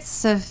think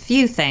it's a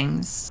few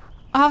things.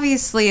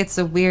 Obviously, it's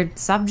a weird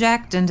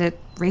subject and it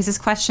raises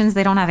questions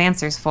they don't have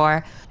answers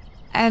for.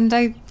 And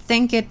I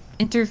think it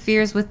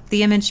interferes with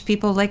the image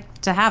people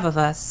like to have of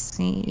us,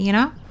 you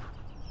know?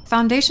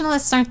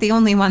 Foundationalists aren't the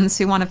only ones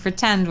who want to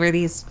pretend we're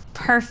these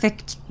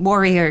perfect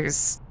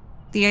warriors.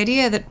 The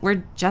idea that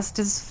we're just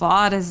as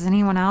flawed as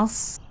anyone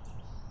else,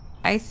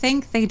 I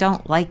think they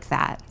don't like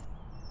that.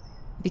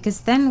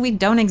 Because then we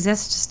don't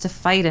exist just to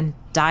fight and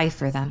die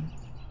for them.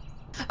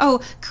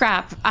 Oh,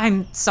 crap,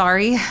 I'm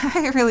sorry.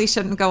 I really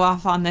shouldn't go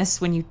off on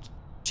this when you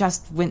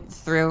just went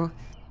through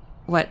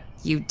what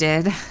you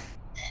did.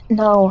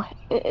 No,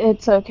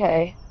 it's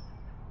okay.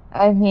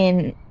 I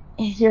mean,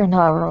 you're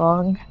not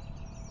wrong.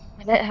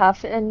 When it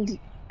happened,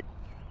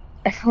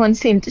 everyone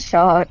seemed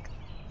shocked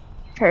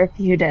for a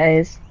few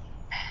days.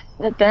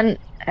 But then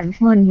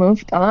everyone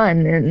moved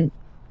on, and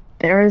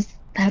there was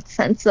that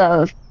sense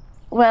of,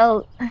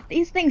 well,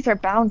 these things are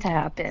bound to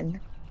happen.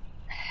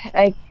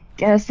 I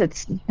guess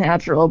it's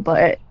natural,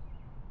 but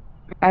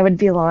I would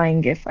be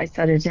lying if I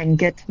said it didn't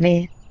get to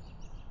me.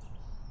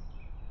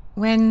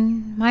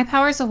 When my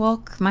powers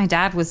awoke, my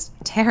dad was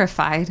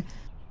terrified.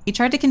 He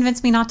tried to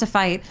convince me not to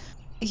fight.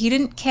 He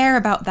didn't care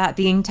about that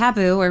being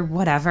taboo or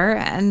whatever,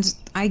 and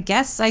I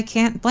guess I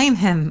can't blame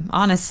him,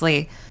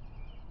 honestly.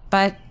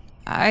 But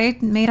I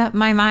made up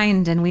my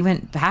mind and we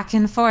went back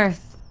and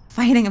forth,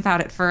 fighting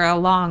about it for a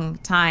long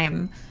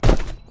time.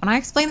 When I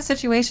explained the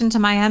situation to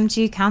my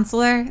MG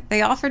counselor,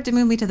 they offered to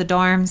move me to the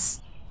dorms.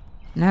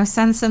 No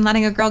sense in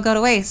letting a girl go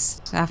to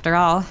waste, after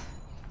all.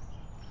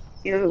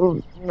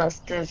 You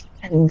must have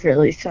been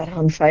really set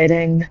on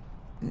fighting.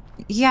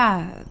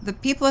 Yeah, the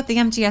people at the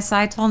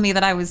MGSI told me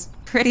that I was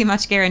pretty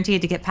much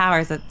guaranteed to get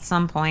powers at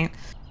some point.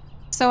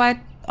 So I'd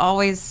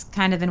always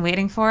kind of been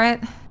waiting for it.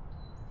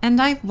 And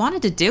I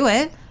wanted to do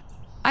it.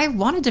 I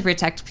wanted to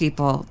protect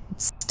people.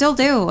 Still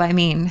do, I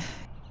mean.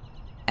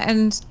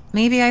 And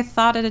maybe I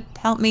thought it'd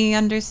help me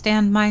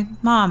understand my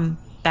mom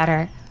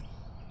better.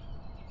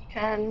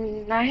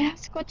 Can I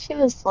ask what she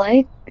was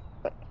like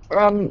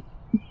from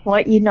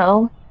what you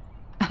know?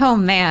 Oh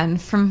man,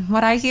 from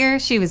what I hear,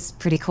 she was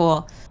pretty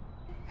cool.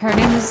 Her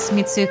name was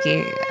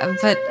Mitsuki,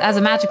 but as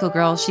a magical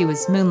girl, she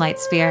was Moonlight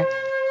Spear.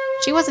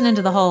 She wasn't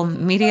into the whole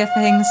media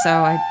thing,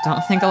 so I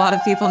don't think a lot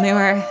of people knew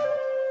her.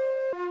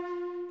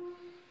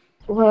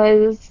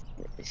 Was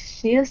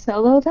she a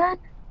solo then?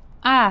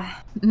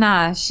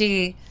 Nah,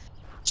 she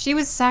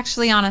was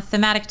actually on a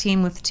thematic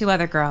team with two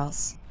other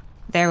girls.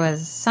 There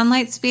was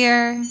Sunlight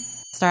Spear,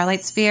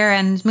 Starlight Spear,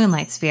 and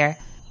Moonlight Spear.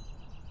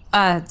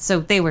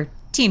 So they were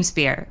Team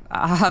Spear,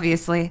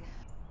 obviously.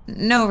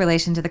 No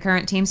relation to the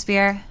current Team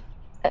Spear.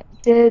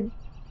 Did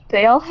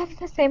they all have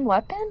the same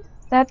weapon?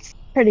 That's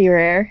pretty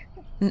rare.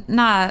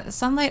 Nah,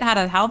 Sunlight had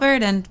a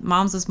halberd and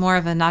Mom's was more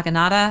of a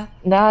naginata.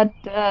 Not,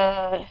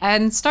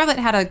 And Starlight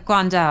had a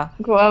guando.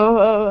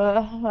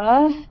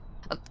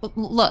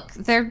 Look,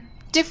 they're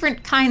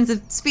different kinds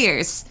of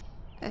spears.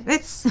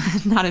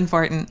 It's not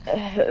important.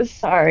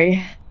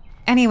 Sorry.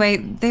 Anyway,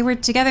 they were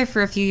together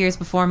for a few years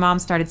before Mom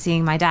started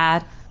seeing my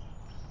dad.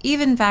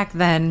 Even back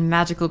then,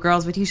 magical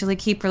girls would usually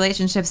keep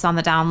relationships on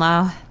the down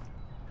low.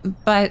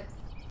 But,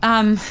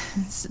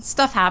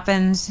 stuff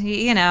happened,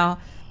 you know,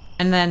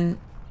 and then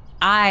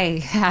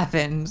I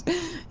happened,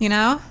 you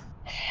know?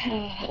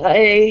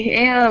 I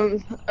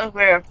am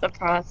aware of the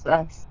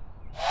process.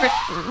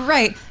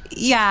 Right,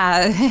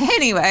 yeah,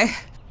 anyway.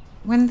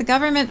 When the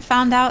government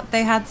found out,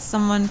 they had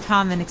someone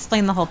come and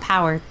explain the whole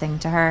power thing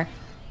to her.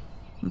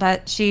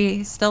 But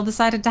she still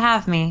decided to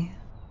have me.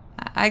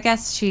 I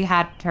guess she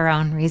had her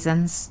own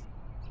reasons.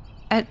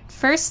 At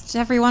first,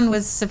 everyone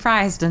was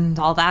surprised and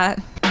all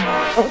that.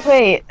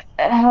 Wait,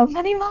 how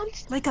many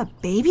months? Like a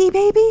baby?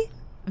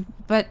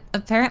 But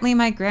apparently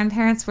my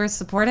grandparents were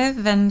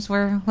supportive and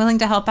were willing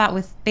to help out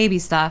with baby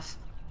stuff.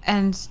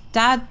 And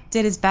Dad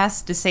did his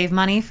best to save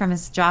money from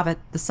his job at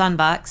the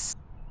Sunbucks.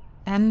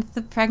 And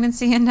the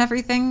pregnancy and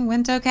everything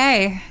went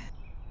okay.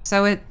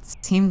 So it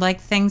seemed like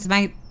things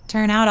might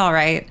turn out all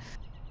right.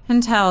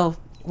 Until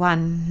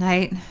one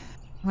night,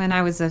 when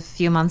I was a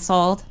few months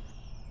old.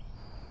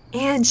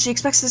 And she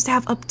expects us to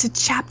have up to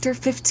chapter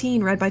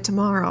 15 read by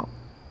tomorrow.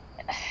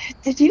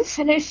 Did you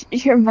finish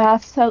your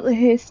maths at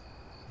least?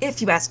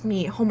 If you ask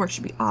me, homework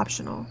should be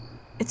optional.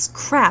 It's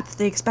crap that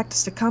they expect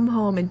us to come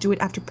home and do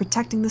it after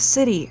protecting the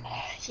city.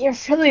 You're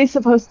really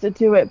supposed to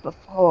do it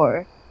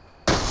before.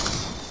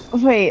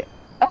 Wait,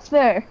 up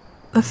there.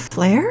 A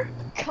flare?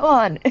 Come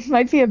on, it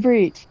might be a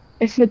breach.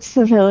 If it's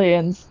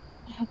civilians,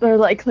 they're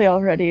likely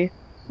already.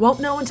 Won't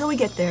know until we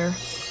get there.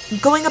 I'm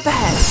going up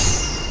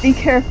ahead. Be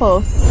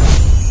careful.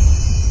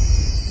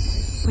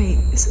 Wait,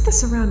 isn't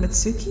this around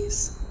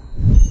Mitsuki's?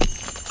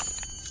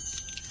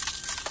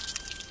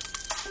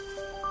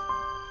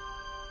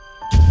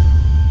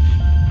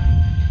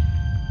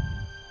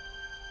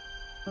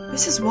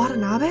 Mrs.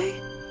 Watanabe?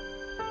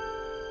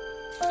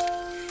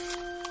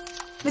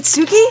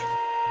 Mitsuki?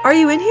 Are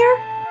you in here?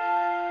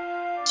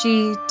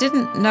 She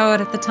didn't know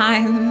it at the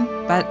time,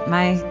 but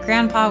my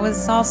grandpa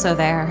was also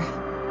there.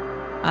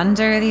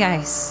 Under the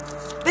ice.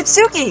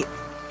 Mitsuki!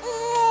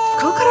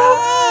 Kokoro?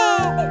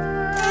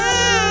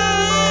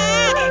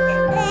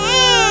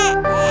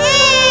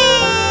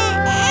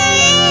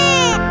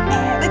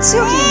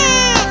 Mitsuki!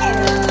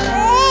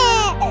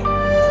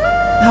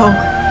 No.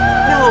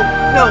 No,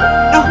 no,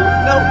 no,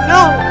 no,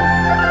 no!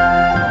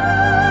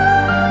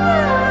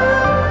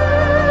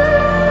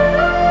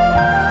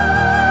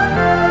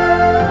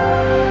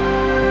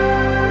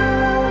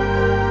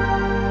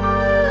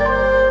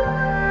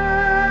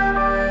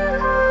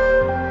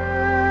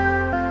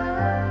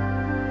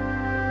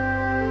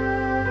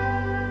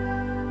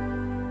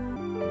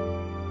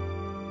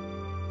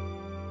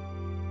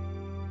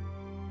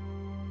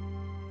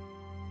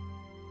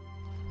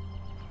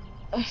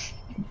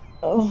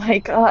 Oh my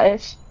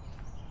gosh.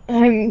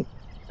 I'm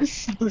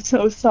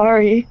so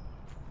sorry.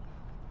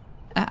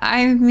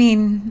 I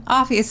mean,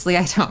 obviously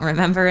I don't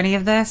remember any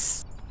of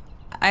this.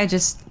 I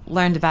just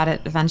learned about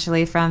it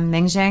eventually from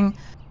Mingjing.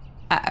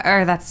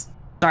 Or that's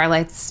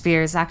Starlight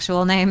Sphere's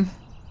actual name.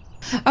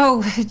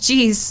 Oh,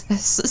 geez.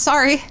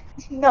 Sorry.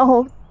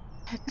 No,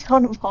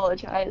 don't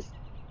apologize.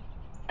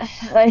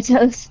 I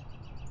just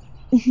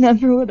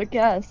never would have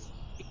guessed.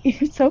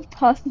 You're so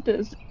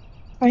positive,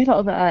 despite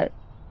all that.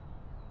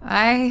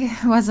 I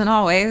wasn't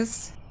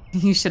always.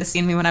 You should have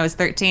seen me when I was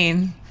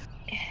 13.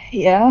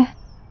 Yeah?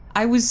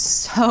 I was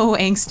so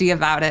angsty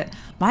about it.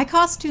 My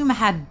costume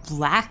had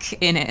black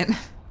in it.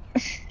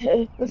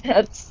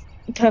 That's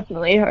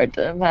definitely hard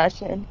to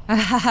imagine.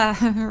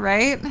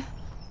 Right?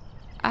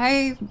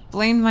 I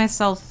blamed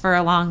myself for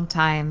a long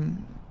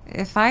time.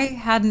 If I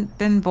hadn't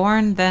been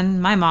born, then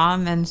my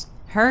mom and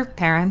her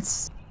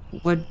parents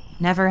would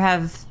never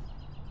have...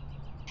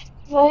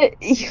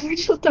 But you were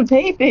just a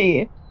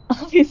baby.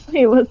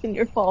 Obviously, it wasn't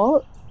your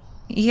fault.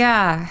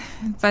 Yeah,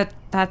 but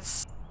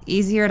that's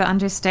easier to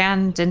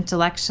understand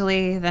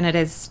intellectually than it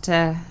is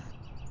to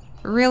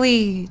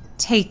really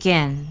take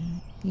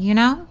in, you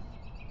know?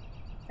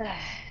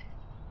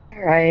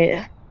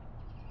 Right.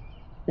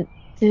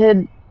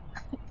 Did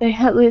they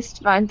at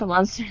least find the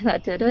monster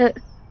that did it?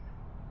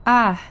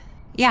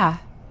 Yeah.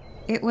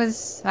 It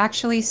was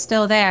actually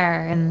still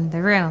there in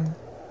the room.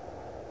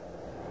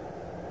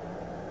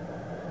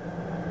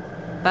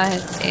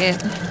 But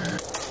it...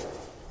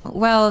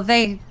 Well,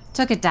 they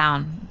took it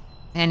down,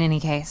 in any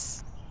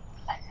case.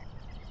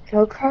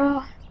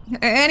 Kokoro?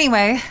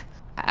 Anyway,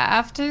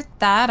 after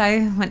that,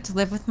 I went to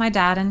live with my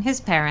dad and his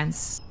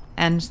parents,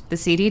 and the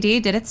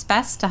CDD did its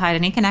best to hide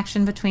any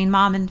connection between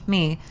Mom and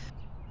me,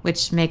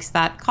 which makes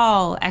that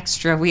call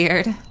extra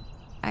weird.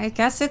 I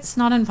guess it's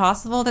not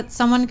impossible that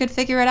someone could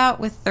figure it out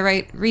with the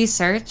right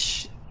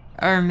research,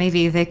 or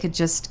maybe they could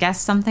just guess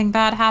something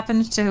bad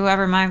happened to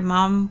whoever my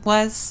mom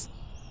was.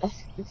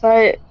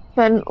 But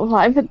then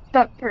why would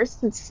that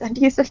person send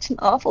you such an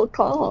awful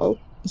call?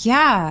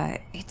 Yeah,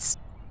 it's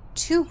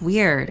too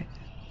weird,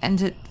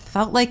 and it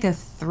felt like a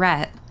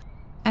threat.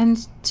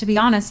 And to be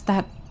honest,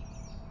 that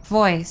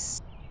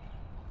voice,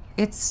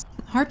 it's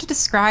hard to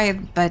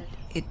describe, but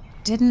it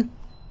didn't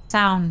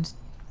sound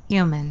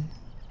human.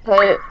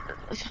 But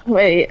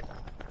wait,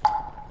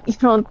 you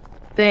don't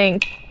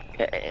think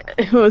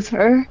it was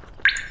her?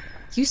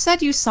 You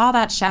said you saw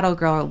that shadow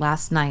girl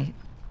last night,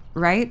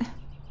 right?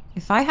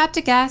 If I had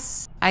to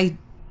guess, I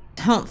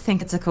don't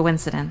think it's a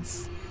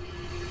coincidence.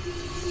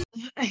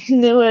 I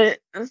knew it.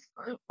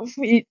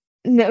 We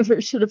never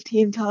should have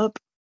teamed up.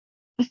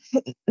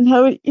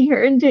 Now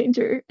you're in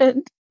danger,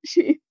 and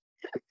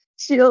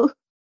she'll...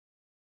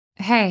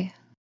 Hey,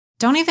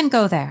 don't even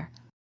go there.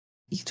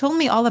 You told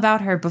me all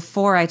about her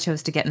before I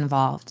chose to get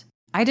involved.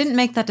 I didn't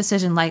make that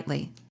decision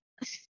lightly.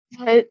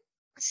 But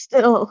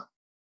still...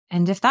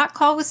 And if that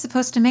call was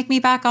supposed to make me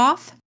back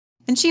off,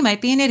 then she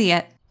might be an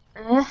idiot.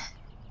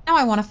 Now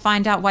I want to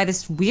find out why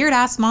this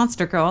weird-ass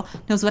monster girl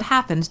knows what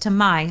happened to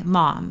my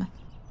mom.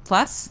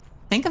 Plus,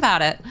 think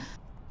about it.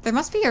 There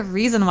must be a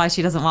reason why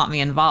she doesn't want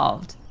me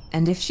involved.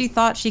 And if she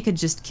thought she could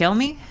just kill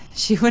me,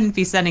 she wouldn't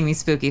be sending me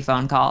spooky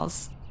phone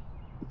calls.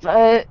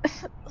 But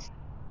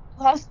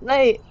last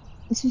night,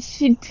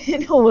 she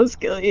did almost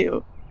kill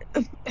you.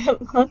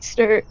 That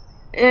monster,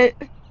 it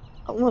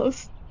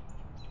almost...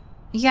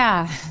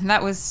 Yeah,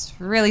 that was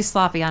really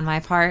sloppy on my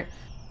part.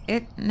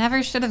 It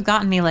never should have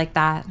gotten me like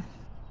that.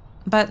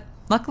 But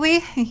luckily,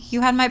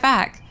 you had my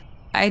back.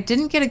 I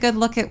didn't get a good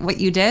look at what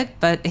you did,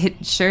 but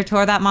it sure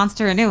tore that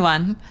monster a new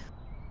one.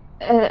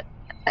 I've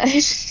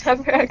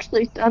never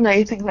actually done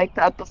anything like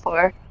that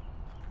before.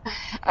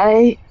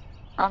 I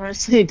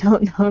honestly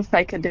don't know if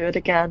I could do it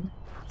again.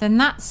 Then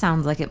that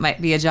sounds like it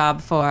might be a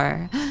job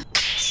for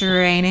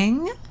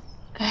training.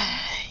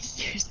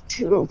 You're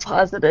too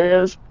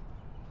positive.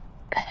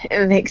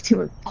 It makes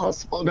you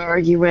impossible to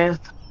argue with.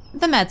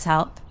 The meds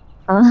help.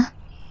 Huh?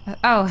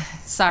 Oh,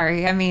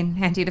 sorry, I mean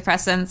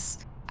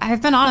antidepressants.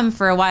 I've been on them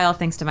for a while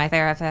thanks to my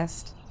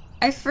therapist.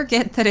 I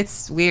forget that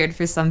it's weird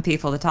for some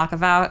people to talk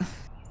about.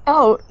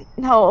 Oh,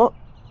 no.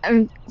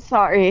 I'm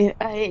sorry.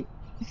 I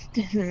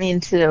didn't mean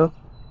to.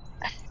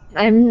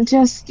 I'm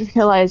just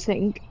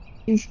realizing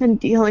you've been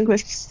dealing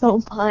with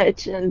so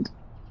much, and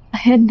I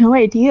had no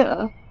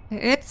idea.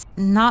 It's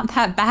not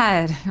that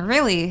bad,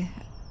 really.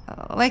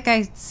 Like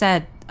I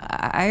said,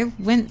 I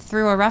went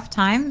through a rough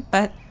time,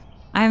 but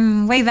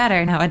I'm way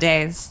better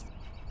nowadays.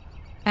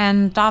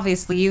 And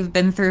obviously you've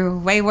been through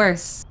way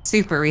worse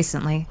super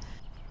recently.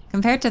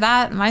 Compared to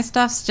that, my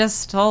stuff's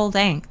just old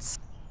angst.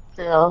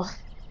 Still,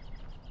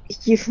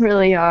 you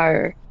really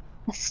are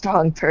a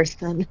strong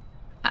person.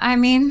 I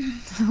mean,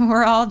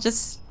 we're all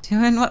just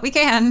doing what we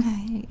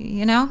can,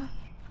 you know?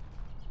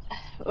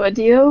 Would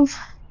you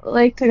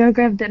like to go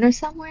grab dinner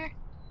somewhere?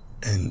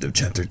 End of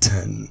chapter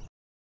 10.